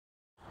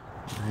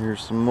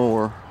Here's some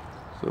more.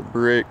 So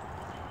brick.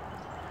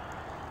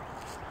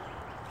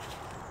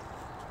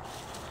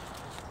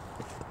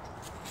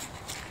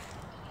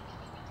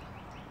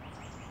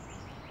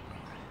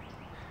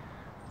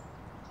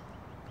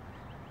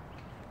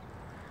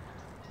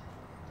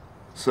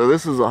 So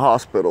this is a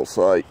hospital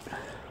site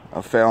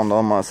I found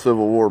on my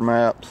Civil War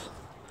maps.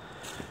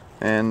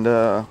 And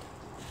as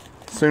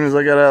soon as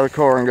I got out of the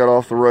car and got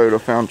off the road, I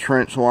found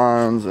trench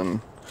lines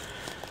and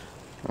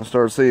I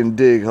started seeing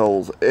dig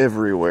holes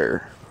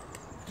everywhere.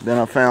 Then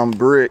I found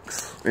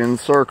bricks in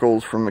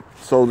circles from the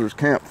soldiers'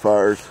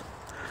 campfires.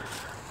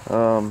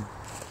 Farther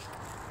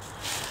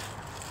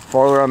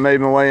I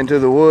made my way into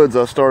the woods,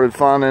 I started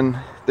finding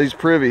these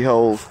privy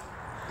holes.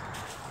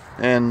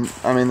 And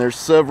I mean, there's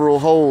several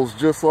holes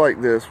just like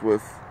this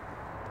with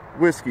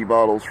whiskey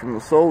bottles from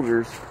the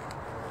soldiers.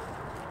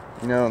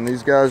 You know, and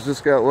these guys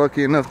just got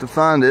lucky enough to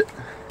find it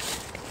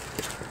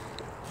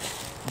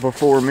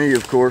before me,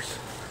 of course.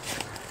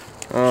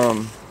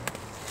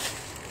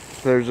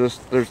 There's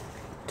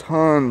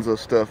tons of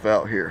stuff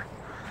out here.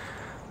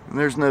 And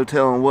there's no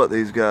telling what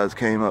these guys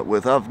came up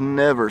with. I've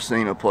never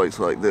seen a place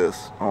like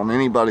this on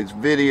anybody's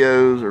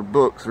videos or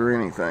books or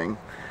anything.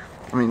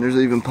 I mean, there's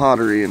even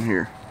pottery in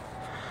here.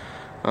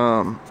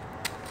 And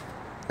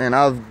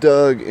I've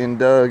dug and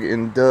dug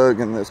and dug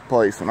in this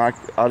place, and I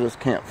just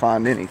can't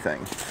find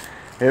anything.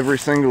 Every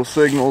single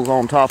signal's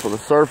on top of the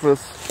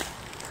surface.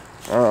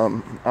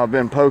 I've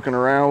been poking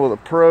around with a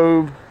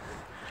probe.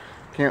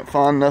 Can't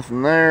find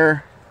nothing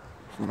there.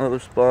 Another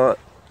spot.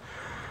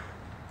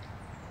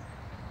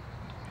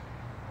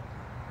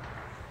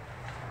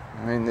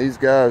 I mean, these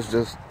guys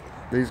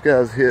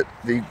hit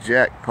the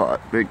jackpot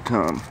big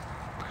time.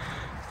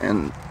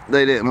 And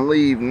they didn't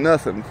leave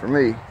nothing for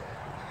me.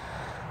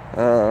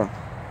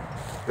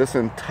 This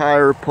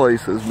entire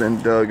place has been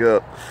dug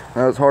up.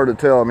 Now it's hard to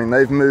tell. I mean,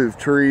 they've moved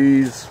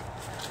trees,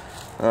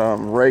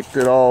 raked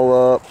it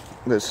all up.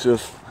 It's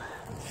just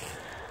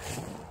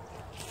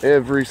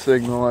every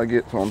signal I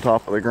get's on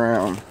top of the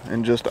ground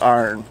and just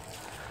iron.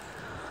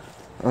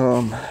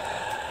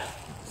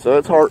 So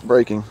it's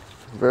heartbreaking,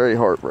 very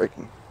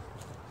heartbreaking.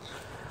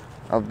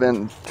 I've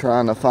been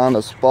trying to find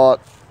a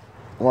spot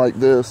like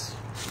this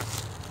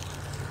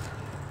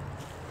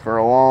for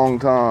a long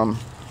time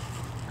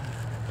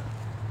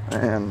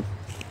and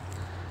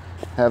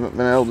haven't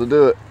been able to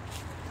do it.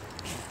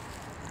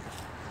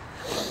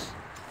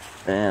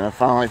 And I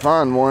finally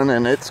found one,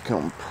 and it's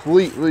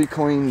completely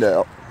cleaned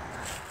out.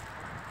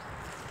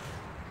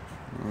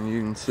 And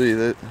you can see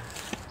that,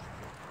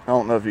 I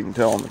don't know if you can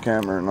tell on the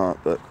camera or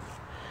not, but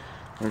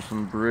there's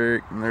some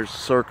brick, and there's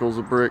circles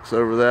of bricks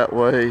over that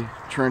way,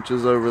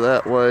 trenches over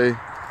that way.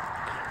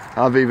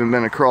 I've even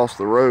been across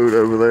the road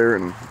over there,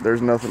 and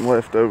there's nothing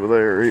left over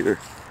there either.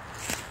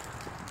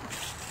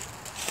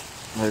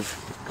 They've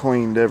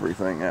cleaned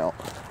everything out.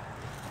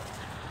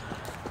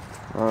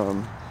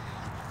 There's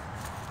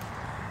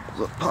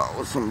a pile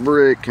of some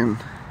brick and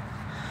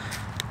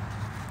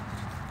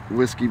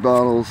whiskey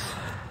bottles.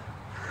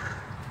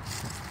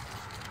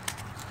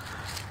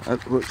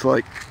 That looks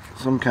like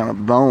some kind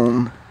of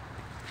bone.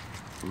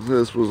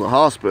 This was a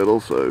hospital,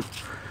 so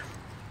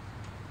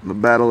the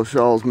Battle of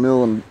Shaw's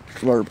Mill and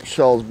or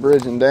Shaw's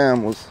Bridge and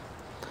Dam was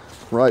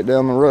right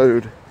down the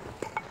road.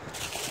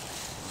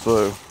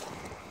 So,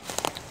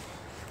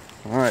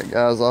 alright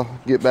guys, I'll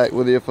get back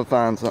with you if I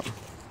find something.